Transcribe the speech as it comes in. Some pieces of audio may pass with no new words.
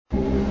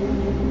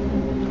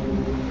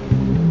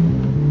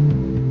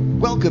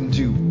Welcome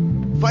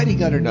to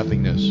Fighting Utter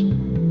Nothingness.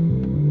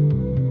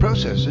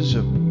 Processes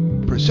of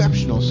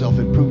Perceptional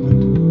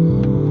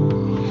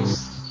Self-Improvement.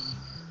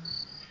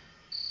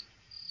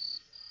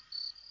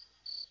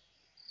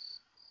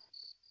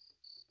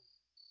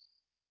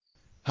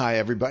 Hi,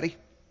 everybody.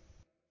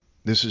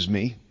 This is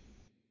me.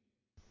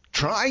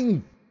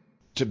 Trying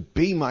to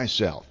be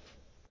myself.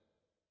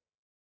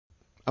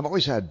 I've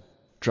always had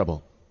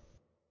trouble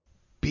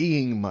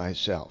being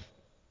myself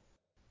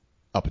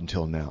up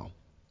until now,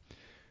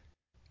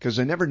 because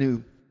I never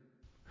knew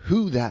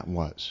who that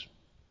was.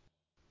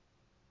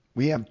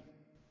 We have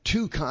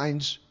two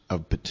kinds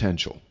of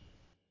potential: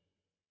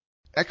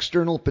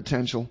 external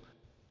potential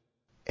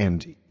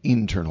and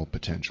internal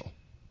potential.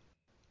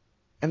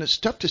 And it's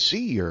tough to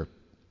see your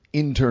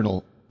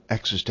internal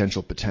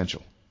existential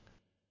potential.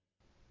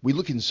 We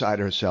look inside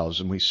ourselves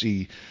and we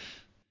see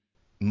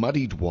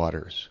muddied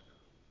waters.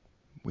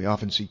 We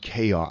often see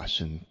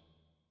chaos and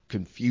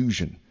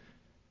confusion.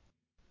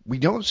 We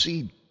don't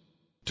see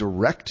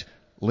direct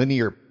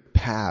linear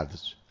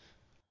paths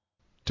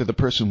to the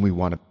person we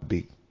want to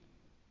be.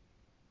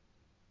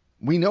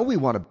 We know we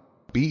want to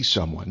be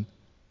someone.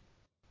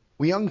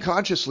 We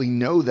unconsciously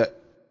know that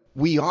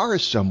we are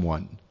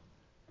someone.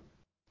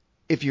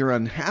 If you're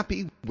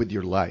unhappy with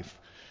your life,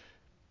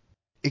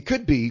 it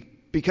could be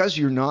because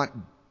you're not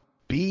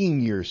being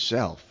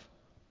yourself.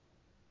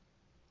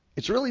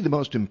 It's really the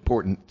most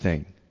important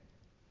thing.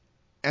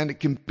 And it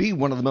can be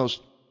one of the most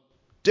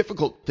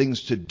difficult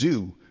things to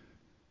do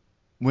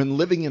when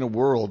living in a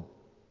world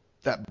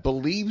that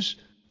believes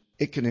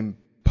it can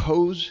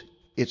impose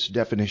its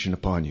definition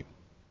upon you.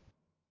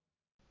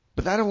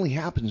 But that only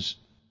happens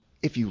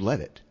if you let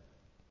it.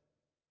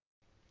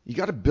 You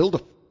got to build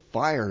a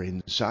fire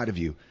inside of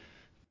you,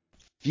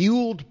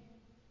 fueled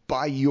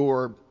by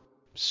your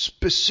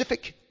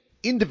specific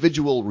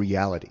individual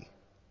reality,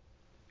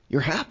 your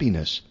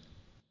happiness.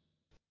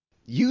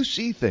 You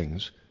see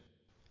things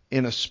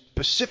in a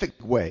specific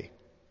way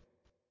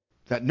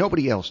that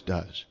nobody else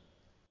does.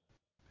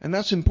 And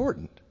that's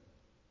important.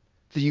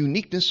 The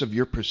uniqueness of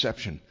your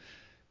perception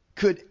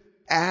could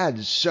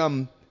add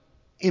some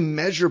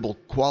immeasurable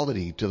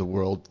quality to the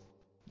world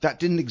that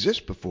didn't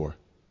exist before.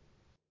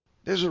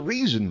 There's a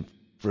reason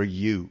for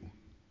you.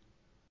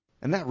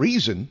 And that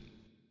reason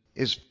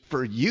is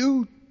for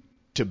you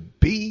to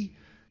be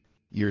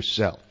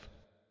yourself.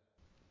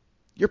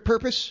 Your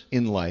purpose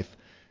in life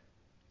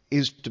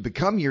is to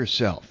become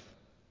yourself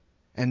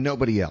and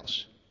nobody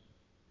else.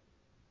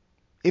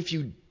 If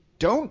you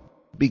don't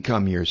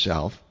become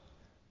yourself,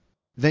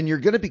 then you're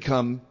going to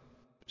become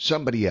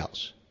somebody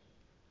else.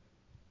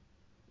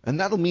 And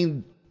that'll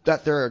mean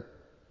that there are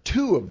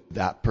two of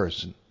that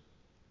person.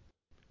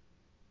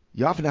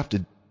 You often have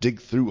to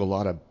dig through a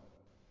lot of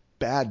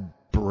bad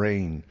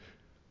brain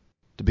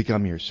to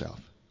become yourself.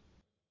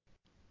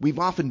 We've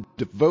often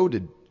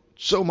devoted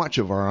so much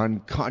of our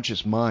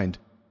unconscious mind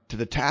to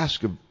the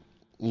task of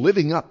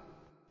living up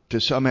to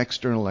some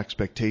external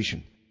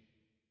expectation.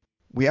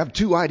 We have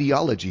two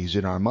ideologies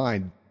in our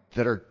mind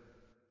that are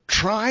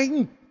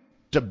trying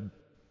to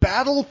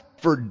battle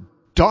for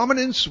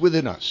dominance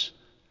within us.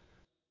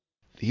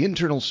 The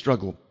internal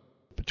struggle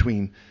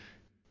between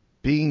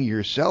being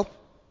yourself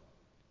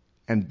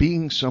and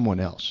being someone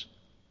else.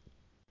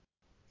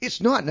 It's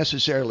not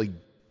necessarily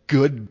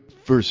good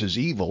versus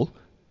evil.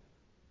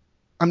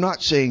 I'm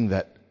not saying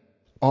that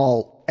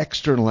all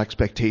external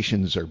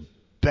expectations are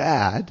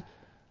bad,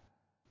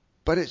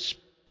 but it's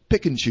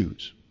pick and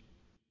choose.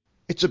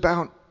 It's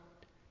about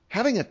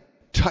having a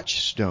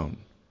touchstone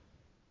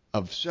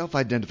of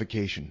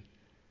self-identification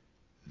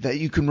that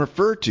you can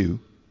refer to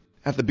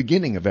at the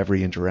beginning of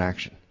every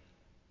interaction.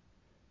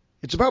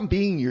 It's about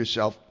being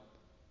yourself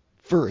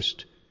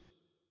first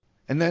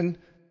and then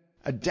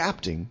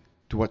adapting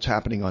to what's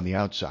happening on the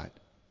outside.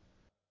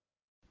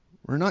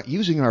 We're not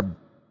using our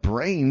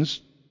brains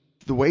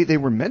the way they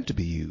were meant to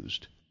be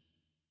used.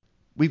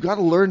 We've got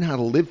to learn how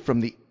to live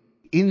from the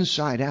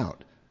inside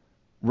out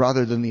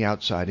rather than the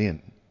outside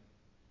in.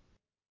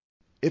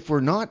 If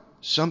we're not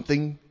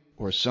something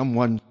or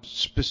someone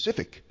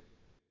specific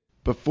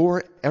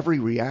before every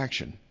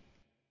reaction,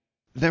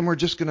 then we're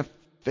just going to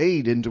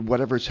fade into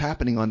whatever's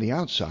happening on the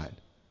outside.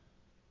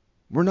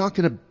 We're not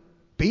going to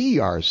be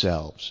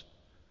ourselves.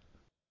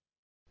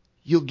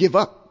 You'll give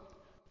up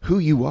who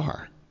you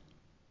are.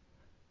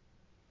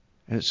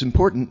 And it's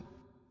important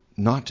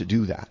not to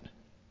do that.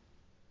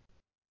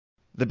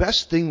 The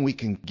best thing we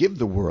can give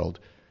the world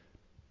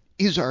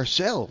is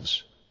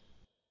ourselves,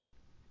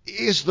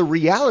 is the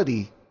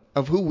reality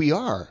of who we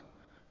are,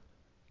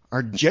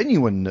 our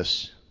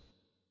genuineness.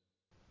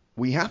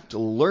 We have to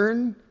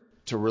learn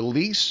to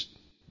release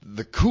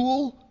the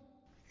cool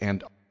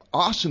and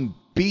awesome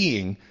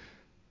being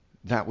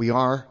that we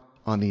are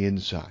on the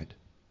inside.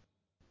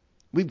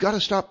 We've got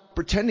to stop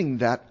pretending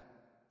that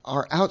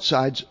our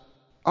outsides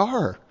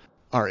are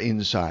our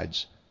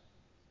insides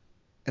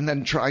and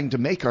then trying to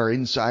make our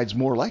insides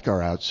more like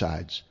our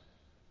outsides.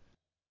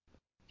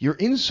 Your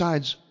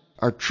insides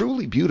are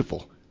truly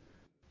beautiful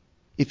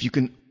if you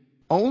can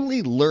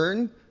only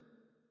learn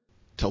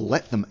to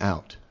let them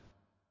out,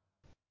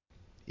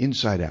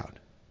 inside out.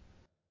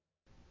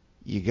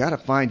 You got to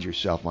find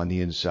yourself on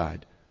the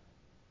inside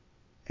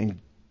and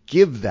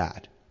give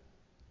that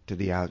to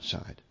the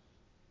outside.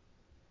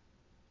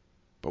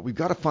 But we've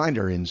got to find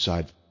our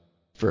inside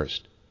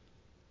first.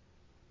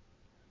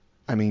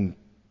 I mean,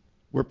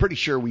 we're pretty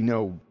sure we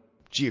know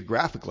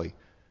geographically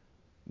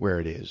where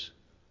it is,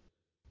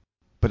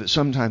 but it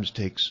sometimes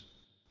takes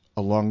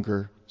a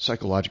longer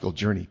psychological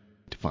journey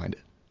to find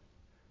it.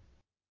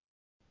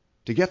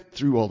 To get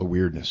through all the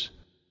weirdness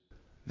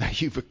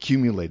that you've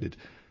accumulated.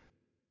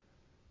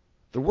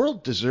 The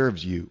world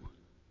deserves you.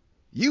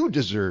 You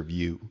deserve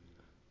you.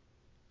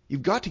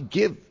 You've got to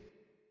give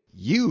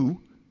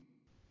you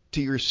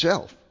to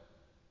yourself,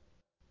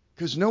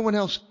 because no one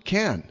else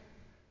can.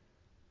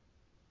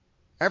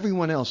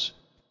 Everyone else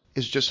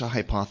is just a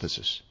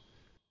hypothesis.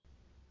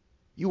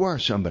 You are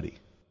somebody.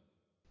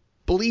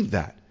 Believe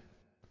that.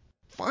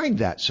 Find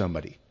that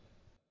somebody.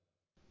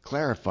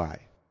 Clarify.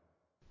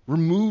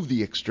 Remove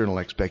the external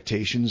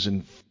expectations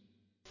and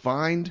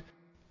find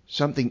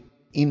something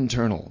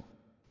internal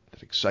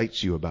that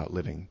excites you about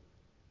living,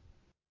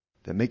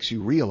 that makes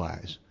you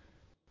realize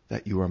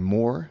that you are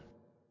more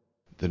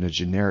than a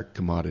generic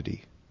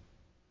commodity.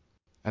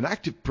 An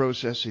active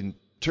process,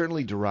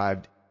 internally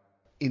derived,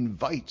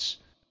 invites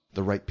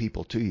the right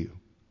people to you.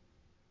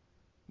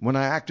 When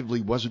I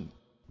actively wasn't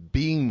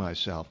being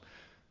myself,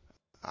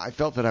 I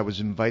felt that I was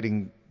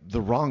inviting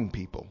the wrong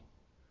people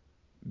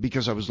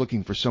because I was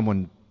looking for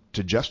someone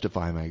to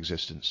justify my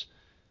existence,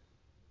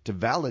 to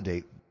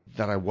validate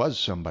that I was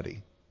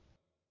somebody.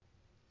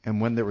 And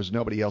when there was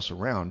nobody else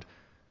around,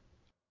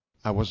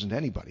 I wasn't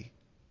anybody.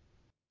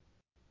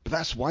 But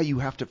that's why you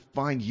have to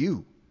find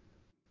you.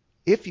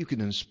 If you can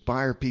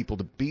inspire people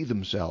to be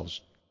themselves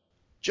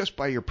just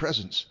by your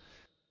presence,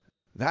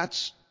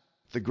 that's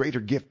the greater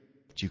gift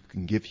you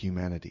can give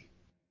humanity.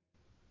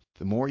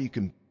 The more you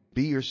can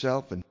be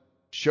yourself and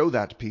show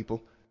that to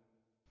people,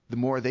 the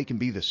more they can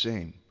be the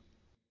same.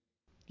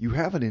 You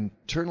have an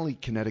internally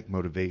kinetic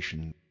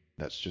motivation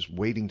that's just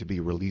waiting to be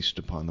released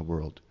upon the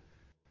world.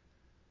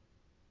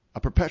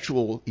 A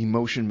perpetual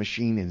emotion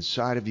machine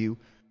inside of you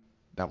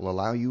that will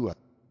allow you a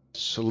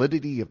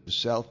solidity of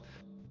self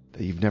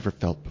that you've never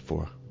felt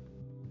before.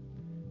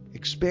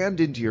 Expand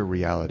into your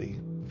reality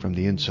from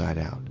the inside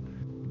out.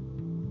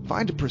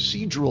 Find a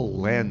procedural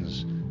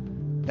lens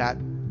that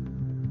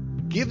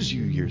gives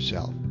you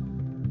yourself,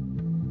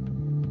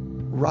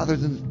 rather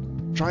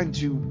than trying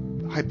to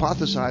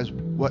hypothesize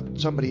what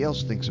somebody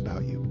else thinks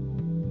about you.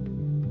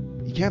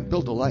 You can't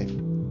build a life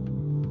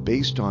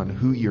based on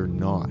who you're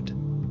not.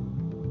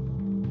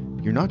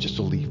 You're not just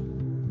a leaf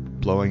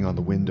blowing on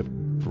the wind of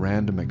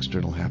random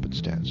external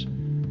happenstance.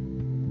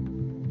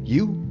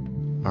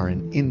 You are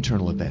an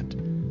internal event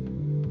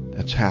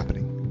that's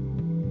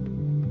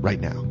happening right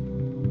now.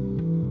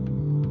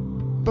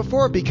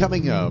 Before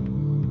becoming a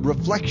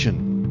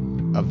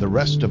reflection of the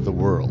rest of the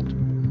world,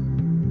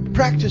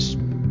 practice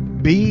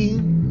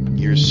being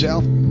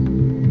yourself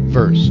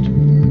first.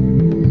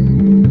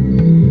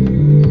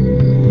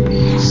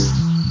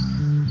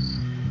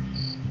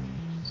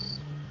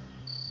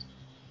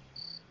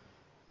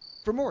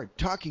 For more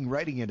talking,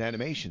 writing, and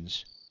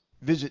animations,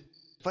 visit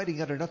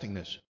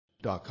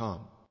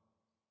fightingutternothingness.com.